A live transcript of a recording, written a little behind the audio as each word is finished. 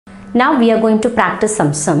Now we are going to practice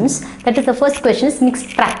some sums. That is, the first question is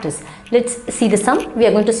mixed practice. Let's see the sum. We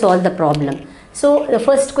are going to solve the problem. So the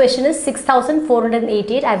first question is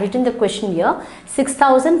 6488. I have written the question here.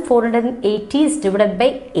 6480 is divided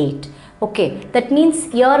by 8. Okay, that means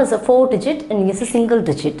here is a 4 digit and this is a single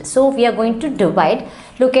digit. So we are going to divide.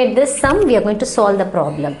 Look at this sum. We are going to solve the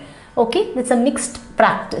problem. Okay, it's a mixed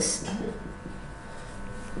practice.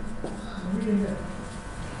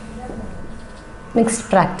 Mixed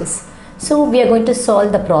practice. So we are going to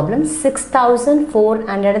solve the problem.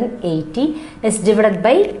 6480 is divided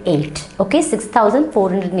by 8. Okay,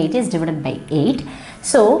 6480 is divided by 8.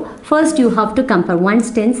 So first you have to compare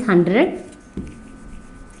ones, tens, 100.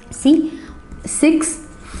 See,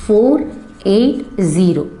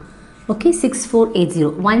 6480. Okay, 6480.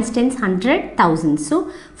 Ones, tens, 100, 1000. So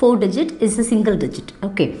 4 digit is a single digit.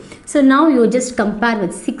 Okay. So now you just compare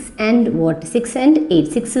with 6 and what? 6 and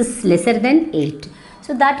 8. 6 is lesser than 8.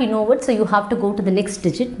 So that you know what. So you have to go to the next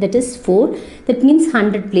digit, that is 4. That means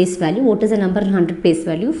 100 place value. What is the number in 100 place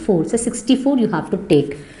value? 4. So 64 you have to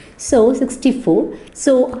take. So 64.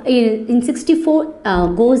 So in 64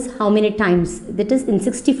 goes how many times? That is, in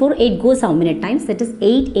 64 8 goes how many times? That is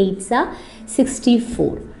 8 8s are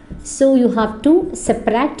 64. So you have to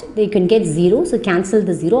subtract, you can get 0, so cancel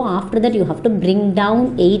the 0. After that you have to bring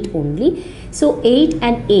down 8 only. So 8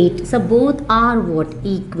 and 8, so both are what?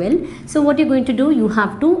 Equal. So what you're going to do, you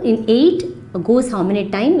have to, in 8 goes how many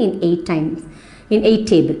times? In 8 times, in 8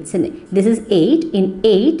 tables. So this is 8, in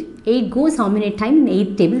 8 goes how many times? In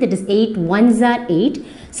 8 table, that is 8 ones are 8.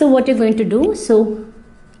 So what you're going to do, so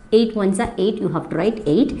 8 ones are 8, you have to write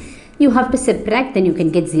 8. You have to subtract, then you can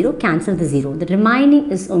get 0, cancel the 0. The remaining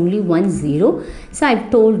is only 1 0. So I've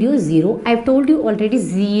told you 0. I've told you already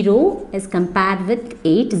 0 is compared with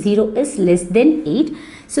 8. 0 is less than 8.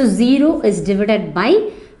 So 0 is divided by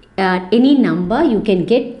any number. You can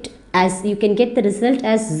get the result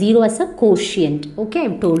as 0 as a quotient. Okay,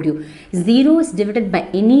 I've told you 0 is divided by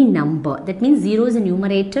any number. That means 0 is a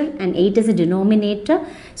numerator and 8 is a denominator.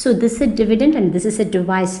 So this is a dividend and this is a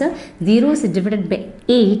divisor. 0 is divided by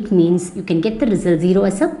 8 means you can get the result 0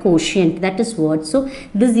 as a quotient. That is what. So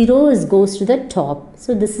the 0 goes to the top.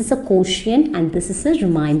 So this is a quotient and this is a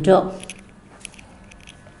remainder.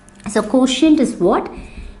 So quotient is what?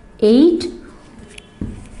 8.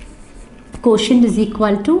 Quotient is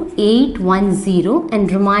equal to 810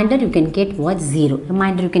 and remainder you can get what? 0.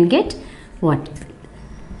 Remainder you can get what?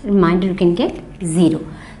 Remainder you can get 0.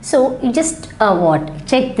 So you just what?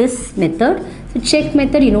 Check this method. So check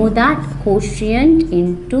method, you know that quotient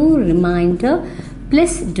into remainder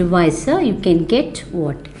plus divisor you can get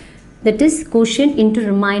what? That is quotient into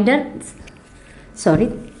remainder. Sorry.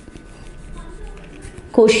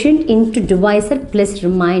 Quotient into divisor plus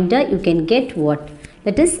remainder you can get what?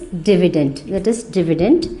 That is dividend. That is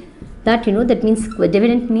dividend. That you know, that means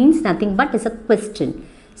dividend means nothing but is a question.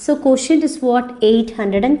 So quotient is what?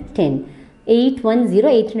 810.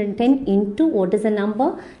 810 into what is the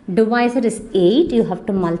number? Divisor is 8. You have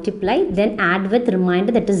to multiply. Then add with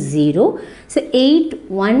remainder, that is 0. So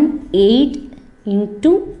 818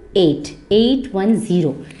 into 8.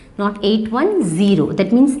 810. Not 810.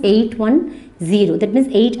 That means 810. That means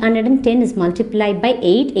 810 is multiplied by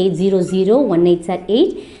 8. 800, 1 8s are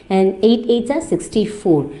 8 and 8 8s are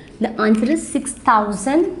 64. The answer is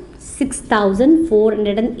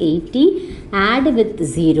 6480. Add with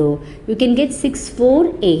 0. You can get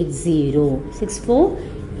 6480.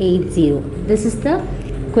 6480. This is the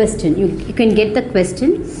question. You can get the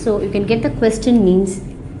question. So you can get the question means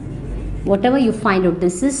whatever you find out,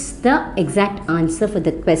 this is the exact answer for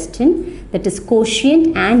the question. That is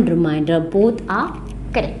quotient and remainder, both are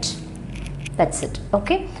correct. That's it.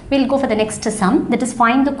 Okay, we'll go for the next sum, that is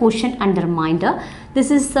find the quotient and the remainder. This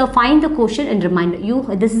is find the quotient and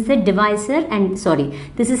remainder. This is a divisor and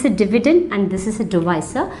this is a dividend and this is a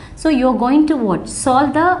divisor. So you're going to what?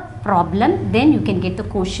 Solve the problem, then you can get the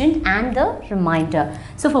quotient and the remainder.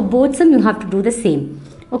 So for both sum you have to do the same.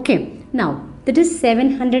 Okay, now that is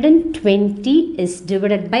 720 is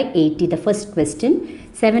divided by 80. The first question,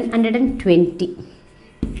 720.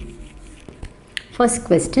 First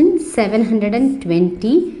question,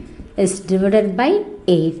 720 is divided by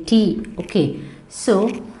 80. Okay, so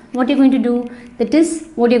what you're going to do? That is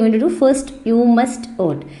what you're going to do. First, you must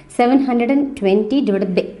add 720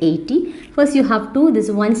 divided by 80. First, you have to, this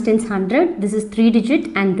is ones, tens, 100. This is 3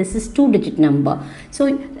 digit and this is 2 digit number.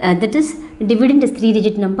 So that is dividend is 3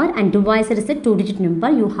 digit number and divisor is a 2 digit number.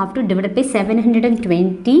 You have to divide it by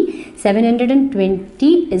 720.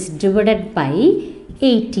 720 is divided by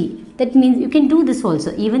 80. That means you can do this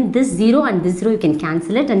also. Even this 0 and this 0 you can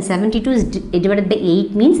cancel it, and 72 is divided by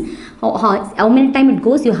 8 means how many times it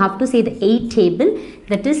goes, you have to say the 8 table.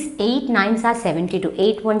 That is 8 9s are 72,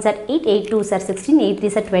 8 1s are 8, 8 2s are 16, 8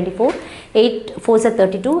 3s are 24, 8 4s are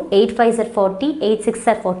 32, 8 5s are 40, 8 6s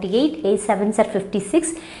are 48, 8 7s are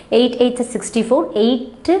 56, 8 8s are 64,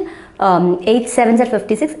 8 7s are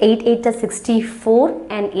 56, 8 8s are 64,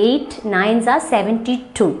 and 8 9s are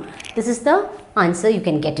 72. This is the answer, you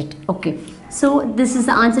can get it. Okay, so this is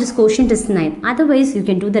the answer, is quotient is 9. Otherwise you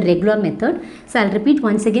can do the regular method. So I'll repeat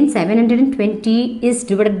once again. 720 is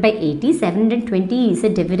divided by 80. 720 is a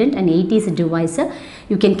dividend and 80 is a divisor.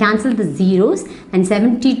 You can cancel the zeros, and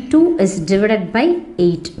 72 is divided by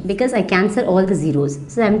 8 because I cancel all the zeros.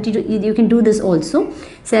 72, you can do this also.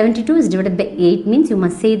 72 is divided by 8 means you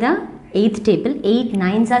must say the 8th table. 8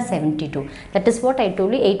 9s are 72. That is what I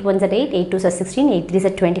told you. 8 1s are 8, 8 2s are 16, 8 3s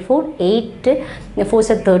are 24, 8 4s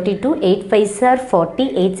are 32, 8 5s are 40,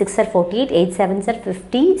 8 6s are 48, 8 7s are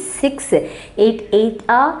 56, 8 8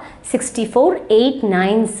 are 64, 8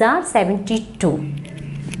 9s are 72.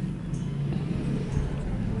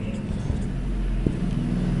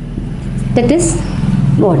 That is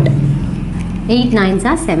what? 8 9s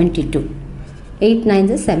are 72. 8 9s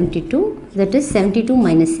is 72. That is 72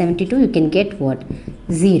 minus 72, you can get what?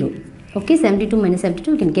 0. Okay, 72 minus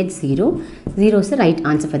 72, you can get 0. 0 is the right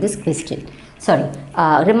answer for this question. Sorry,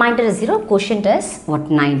 reminder is 0, quotient is what?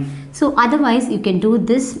 9. So otherwise you can do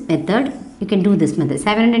this method. You can do this method.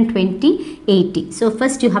 720, 80. So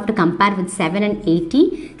first you have to compare with 7 and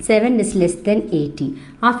 80. 7 is less than 80.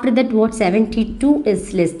 After that what? 72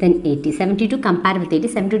 is less than 80. 72 compare with 80.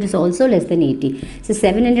 72 is also less than 80. So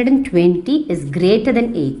 720 is greater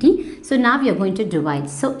than 80. So now we are going to divide.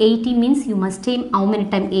 So 80 means you must take how many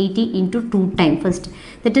times? 80 into 2 times first.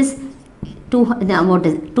 That is what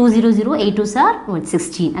is 200, 8 2s are what?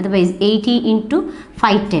 16. Otherwise 80 into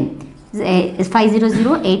 510. Is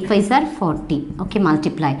 500, 8 5s are 40. Okay,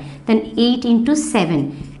 multiply. Then 8 into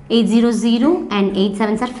 7. 800 and 8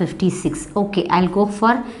 7s are 56. Okay, I'll go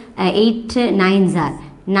for 8 9s are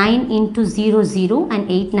 9 into 00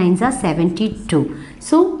 and 8 9s are 72.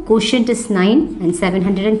 So quotient is 9 and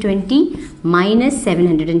 720 minus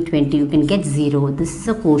 720. You can get 0. This is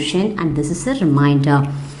a quotient and this is a remainder.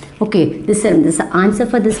 Okay, this answer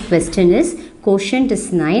for this question is quotient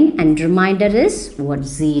is 9 and remainder is what?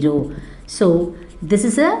 0. So this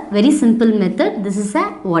is a very simple method. This is a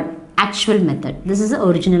what? Actual method. This is the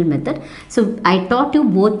original method. So I taught you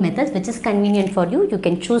both methods, which is convenient for you. You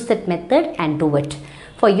can choose that method and do it.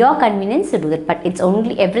 For your convenience to do that, but it's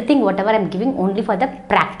only everything whatever I'm giving only for the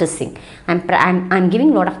practicing. I'm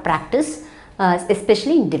giving a lot of practice,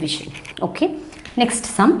 especially in division. Okay, next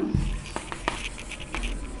sum.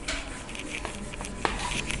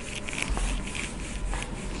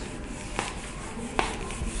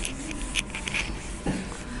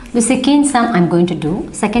 The second sum I'm going to do.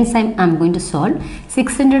 Second sum I'm going to solve.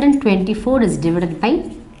 624 is divided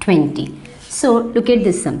by 20. So look at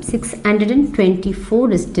this sum.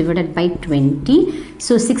 624 is divided by 20.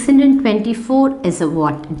 So 624 is a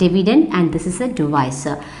what? Dividend, and this is a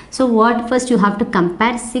divisor. So what? First you have to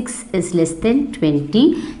compare. 6 is less than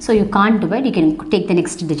 20. So you can't divide. You can take the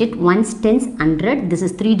next digit. 1s, 10s, 100. This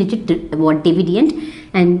is 3-digit what? Dividend,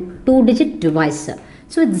 and 2-digit divisor.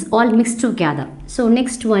 So it's all mixed together. So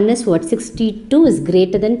next one is what? 62 is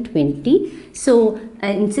greater than 20. So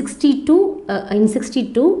in 62,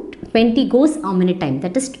 20 goes how many times?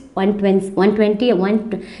 That is 120,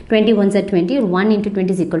 120 ones are 20, or 1 into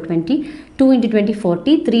 20 is equal to 20, 2 into 20,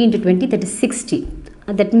 40, 3 into 20, that is 60.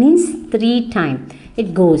 That means 3 times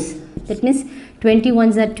it goes. That means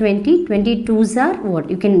 21s are 20, 22s are what?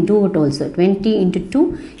 You can do it also. 20 into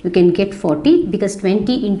 2, you can get 40, because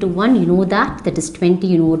 20 into 1, you know that is 20,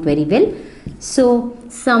 you know it very well. So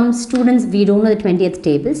some students, we don't know the 20th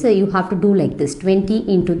table, so you have to do like this.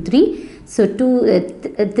 20 into 3, so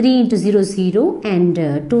 3 into 0, 0, and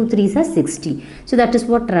 2 3s are 60. So that is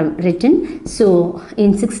what written. So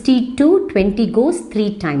in 62, 20 goes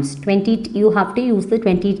 3 times. 20, you have to use the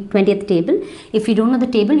 20th table. If you don't know the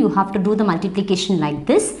table, you have to do the multiplication like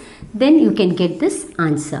this. Then you can get this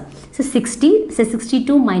answer. So 60, so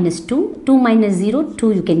 62 minus 2, 2 minus 0,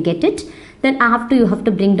 2, you can get it. Then after you have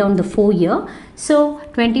to bring down the 4 here. So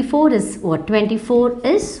 24 is what? 24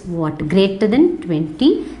 is what? Greater than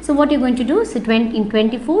 20. So what you're going to do? So in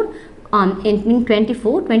 24, in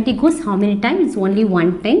 24, 20 goes how many times? It's only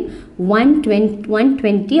one time.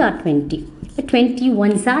 120 or 20.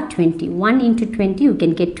 21s are 20. 1 into 20, you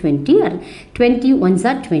can get 20, or 21s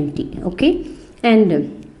are 20. Okay,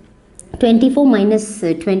 and 24 minus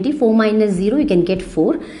 20, 4 minus 0, you can get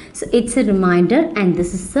 4. So it's a remainder, and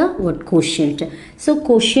this is the what, quotient. So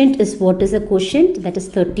quotient is, what is a quotient? That is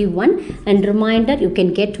 31, and remainder you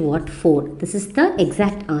can get what, 4. This is the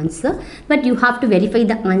exact answer, but you have to verify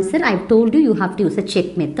the answer. I've told you have to use a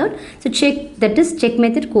check method. So check, that is check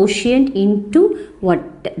method, quotient into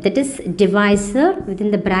what, that is divisor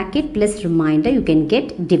within the bracket plus remainder, you can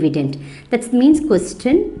get dividend. That means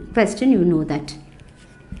question you know that.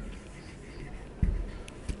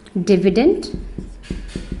 Dividend,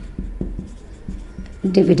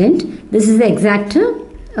 this is the exact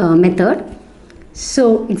method,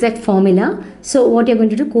 so exact formula. So what you're going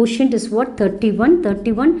to do, quotient is what, 31,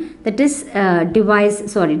 that is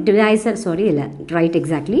divisor, right,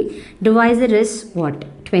 exactly, divisor is what,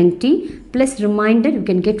 20 plus remainder you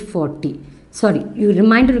can get 40,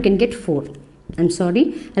 remainder you can get 4. I'm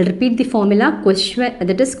sorry, I'll repeat the formula.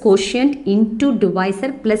 That is quotient into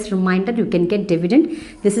divisor plus remainder, you can get dividend.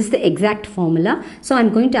 This is the exact formula. So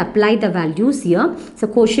I'm going to apply the values here. So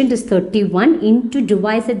quotient is 31 into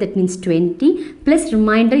divisor, that means 20, plus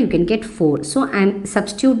remainder you can get 4. So I'm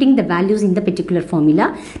substituting the values in the particular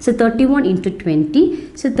formula. So 31 into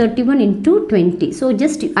 20. So 31 into 20. So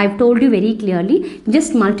just, I've told you very clearly,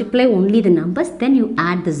 just multiply only the numbers, then you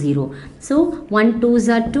add the 0. So 1 2s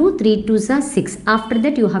are 2, 3 2s are 6. After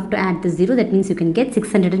that you have to add the 0, that means you can get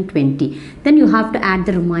 620. Then you have to add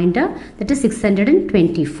the remainder, that is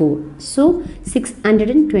 624. So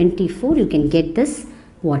 624, you can get this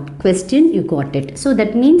what, question, you got it. So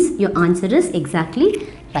that means your answer is exactly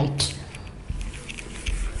right.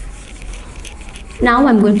 Now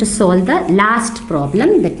I'm going to solve the last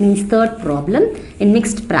problem, that means third problem in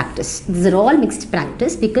mixed practice. These are all mixed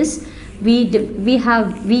practice because we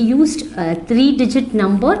used a 3-digit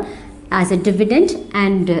number as a dividend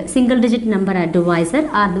and single-digit number as divisor,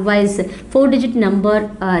 otherwise 4-digit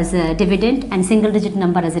number as a dividend and single-digit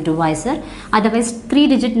number as a divisor, otherwise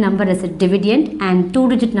 3-digit number as a dividend and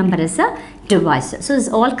 2-digit number as a divisor. So it's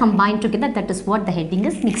all combined together. That is what the heading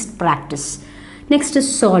is, mixed practice. Next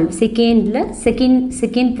is solve. Second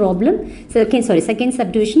problem. Second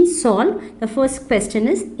subdivision, solve. The first question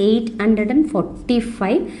is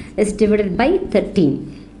 845 is divided by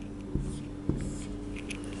 13.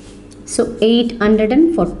 So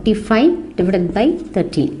 845 divided by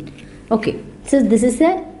 13. Okay. So this is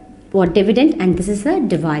a what, dividend, and this is a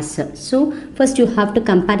divisor. So first you have to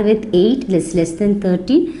compare with 8 less than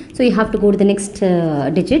 13. So you have to go to the next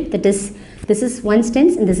digit, that is, this is ones,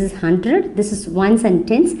 tens, and this is 100. This is ones and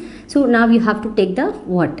tens. So now you have to take the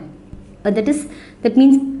what? That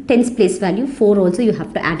means tens place value 4 also you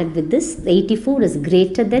have to add it with this. 84 is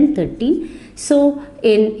greater than 13. So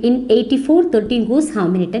in 84, 13 goes how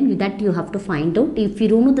many times? That you have to find out. If you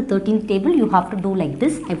don't know the 13th table, you have to do like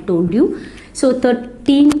this. I've told you. So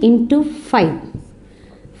 13 into 5.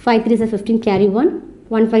 5 3s are 15, carry 1.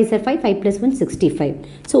 1 5s are 5, 5 plus 1, 65.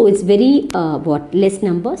 So it's very less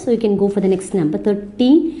number. So you can go for the next number,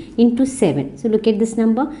 13 into 7. So look at this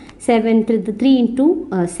number, 3 into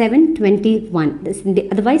 7, 21.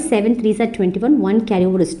 Otherwise 7 3s are 21, 1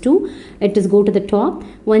 carryover is 2. It is go to the top,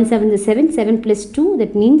 1 7 is 7, 7 plus 2,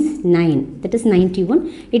 that means 9. That is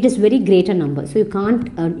 91. It is very greater number. So you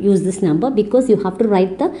can't use this number because you have to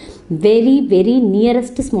write the very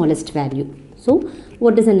nearest smallest value. So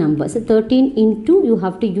what is the number? So 13 into, you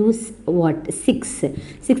have to use what? 6. 6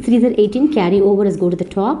 3s are 18, carry over is go to the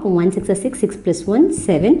top. 1 6 are 6, 6 plus 1,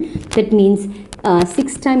 7. That means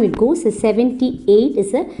 6 times it goes. So 78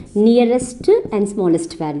 is the nearest and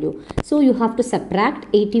smallest value. So you have to subtract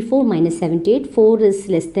 84 minus 78. 4 is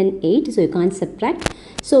less than 8, so you can't subtract.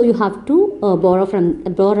 So you have to borrow from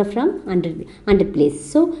 100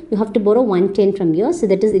 place. So you have to borrow 110 from here. So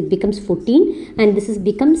that is, it becomes 14, and this is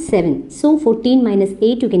becomes 7. So 14 minus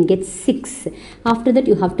 8 you can get 6. After that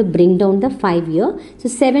you have to bring down the 5 here. So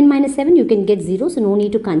 7 minus 7 you can get 0. So no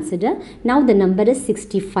need to consider. Now the number is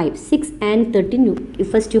 65. 6 and 13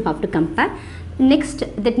 first you have to compare. Next,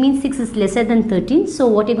 that means 6 is lesser than 13. So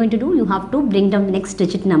what you're going to do, you have to bring down the next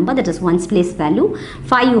digit number, that is ones place value.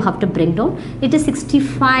 5 you have to bring down. It is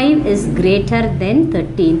 65 is greater than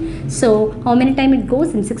 13. So how many time it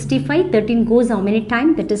goes? In 65, 13 goes how many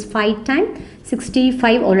time? That is 5 times.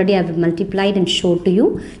 65 already I have multiplied and showed to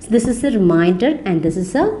you. So this is a remainder and this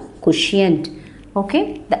is a quotient.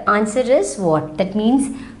 Okay, the answer is what? That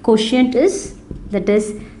means quotient is, that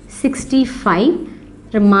is 65.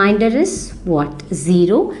 Remainder is what?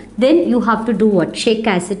 0. Then you have to do what? Check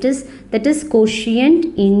as it is. That is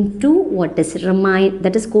quotient into what is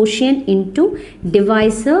that is quotient into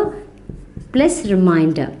divisor plus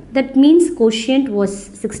remainder. That means quotient was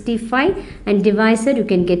 65 and divisor you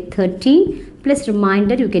can get 13 plus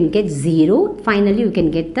remainder you can get 0. Finally, you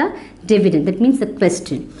can get the dividend. That means the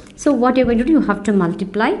question. So what you're going to do, you have to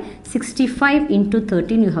multiply 65 into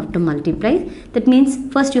 13, you have to multiply. That means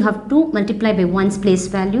first you have to multiply by 1's place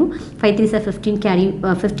value. 5 3s are 15,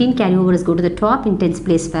 15 carryovers go to the top in 10's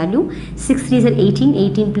place value. 6 3s are 18,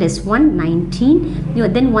 18 plus 1, 19.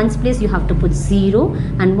 Then 1's place you have to put 0,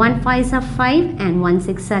 and 1 5s are 5 and 1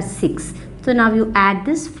 6 are 6. So now you add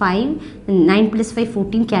this 5, 9 plus 5,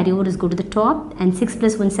 14 carryovers go to the top, and 6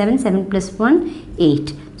 plus 1, 7, 7 plus 1,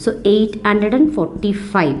 8. So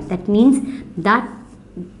 845. That means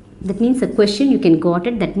the question you can got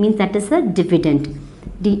it. That means that is a dividend.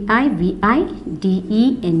 D-I-V-I-D-E-N-D.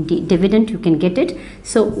 Dividend you can get it.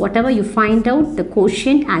 So whatever you find out, the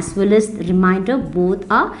quotient as well as the remainder both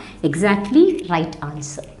are exactly right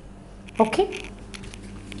answer. Okay.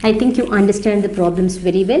 I think you understand the problems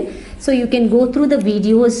very well. So you can go through the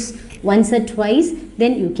videos once or twice,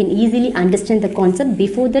 then you can easily understand the concept.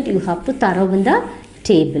 Before that, you have to thorough in the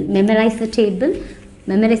table. Memorize the table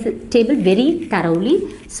very thoroughly.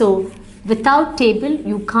 So without table,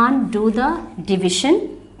 you can't do the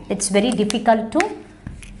division. It's very difficult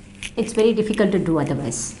to do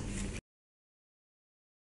otherwise.